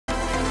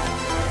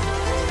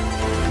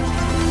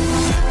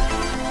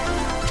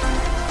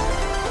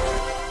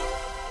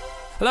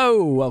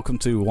Hello, welcome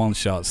to One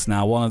Shots.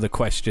 Now, one of the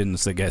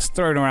questions that gets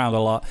thrown around a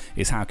lot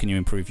is how can you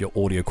improve your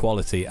audio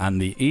quality,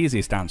 and the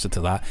easiest answer to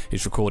that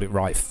is record it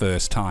right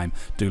first time.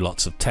 Do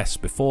lots of tests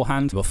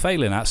beforehand. But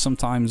failing that,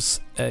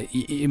 sometimes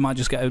you might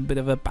just get a bit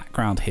of a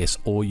background hiss,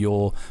 or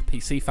your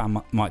PC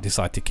fan might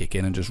decide to kick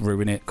in and just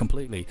ruin it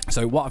completely.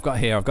 So what I've got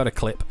here, I've got a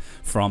clip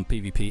from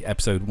PvP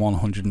episode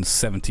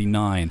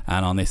 179,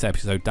 and on this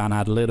episode Dan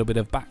had a little bit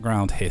of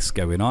background hiss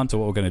going on. So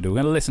what we're going to do,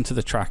 we're going to listen to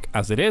the track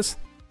as it is.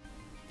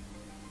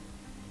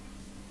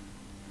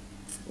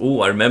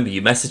 Oh, I remember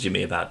you messaging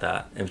me about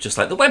that. It was just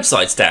like, the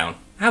website's down.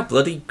 How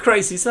bloody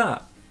crazy is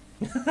that?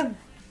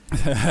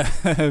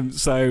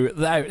 So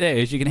there it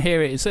is. You can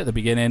hear it. It's at the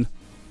beginning.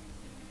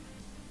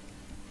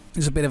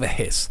 There's a bit of a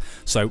hiss.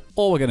 So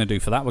all we're going to do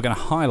for that, we're going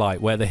to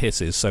highlight where the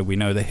hiss is. So we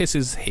know the hiss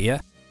is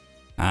here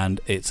and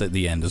it's at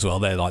the end as well.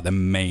 They're like the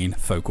main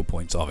focal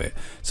points of it.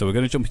 So we're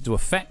going to jump into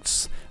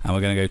effects and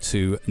we're going to go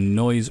to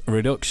noise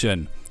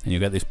reduction. And you'll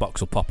get this box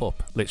will pop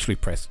up. Literally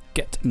press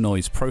get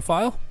noise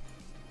profile.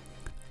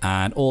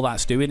 And all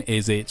that's doing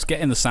is it's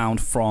getting the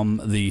sound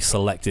from the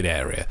selected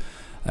area.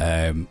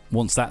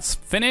 Once that's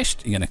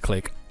finished, you're going to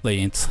click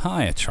the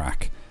entire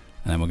track,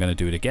 and then we're going to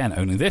do it again,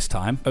 only this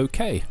time,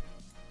 okay.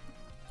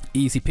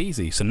 Easy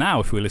peasy. So now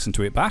if we listen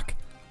to it back,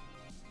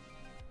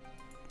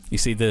 you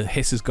see the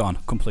hiss is gone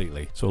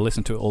completely. So we'll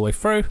listen to it all the way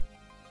through.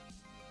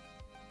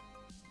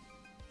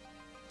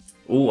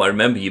 Oh, I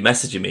remember you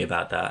messaging me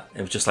about that.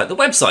 It was just like, the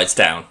website's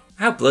down.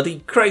 How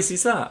bloody crazy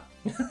is that?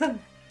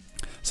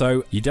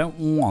 So you don't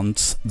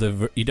want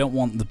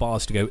the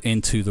bars to go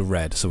into the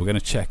red. So we're going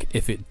to check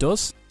if it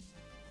does.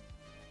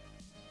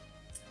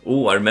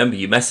 Oh, I remember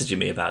you messaging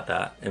me about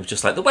that. It was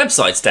just like, the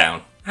website's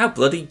down. How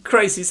bloody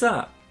crazy is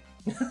that?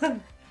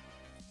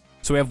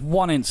 So we have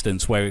one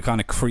instance where it kind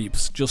of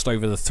creeps just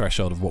over the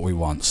threshold of what we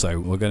want. So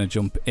we're going to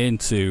jump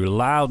into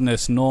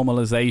loudness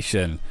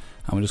normalization,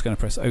 and we're just going to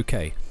press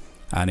OK.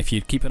 And if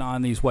you keep an eye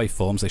on these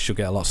waveforms, they should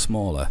get a lot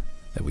smaller.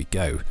 There we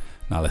go.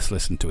 Now let's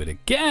listen to it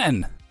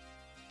again.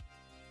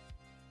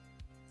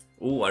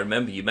 Oh, I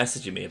remember you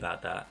messaging me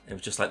about that. It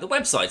was just like, the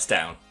website's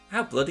down.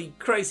 How bloody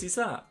crazy is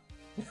that?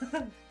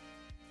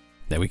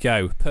 There we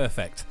go.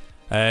 Perfect.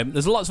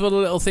 There's lots of other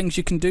little things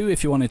you can do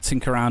if you want to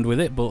tinker around with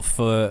it, but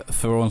for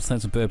all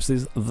intents and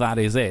purposes, that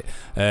is it.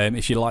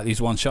 If you like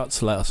these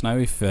one-shots, let us know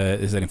if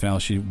there's anything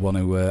else you want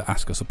to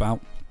ask us about.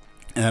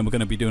 We're going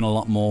to be doing a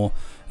lot more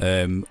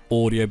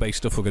audio-based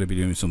stuff. We're going to be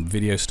doing some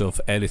video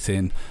stuff,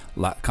 editing,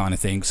 that kind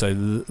of thing. So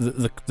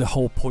the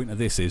whole point of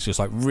this is just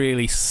like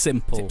really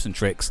simple tips and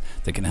tricks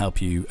that can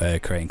help you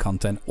creating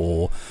content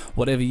or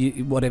whatever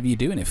you're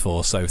doing it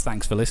for. So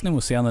thanks for listening.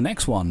 We'll see you on the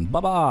next one.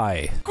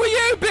 Bye-bye. Will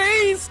you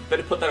please?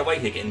 Better put that away,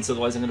 Higgins,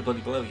 otherwise I'm going to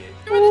bloody blow you.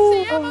 You want to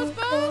see Emma's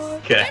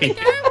balls? Okay.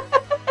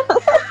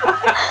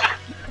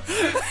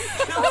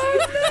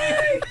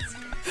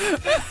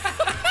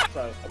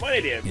 Am I an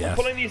idiot? Yes. I'm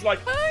pulling these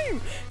like... No!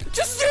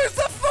 Just use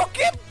the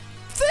fucking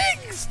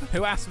things!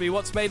 Who asked me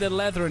what's made of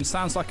leather and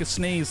sounds like a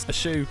sneeze? A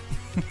shoe.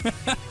 So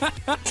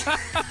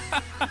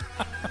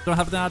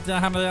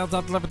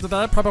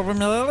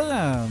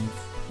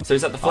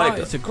is that the flag?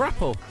 Oh, it's a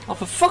grapple. Oh,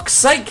 for fuck's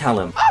sake,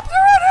 Callum.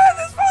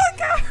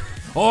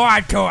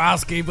 Alright,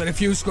 Kowalski, but if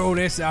you screw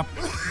this up...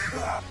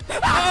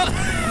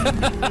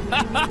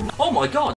 Oh my god.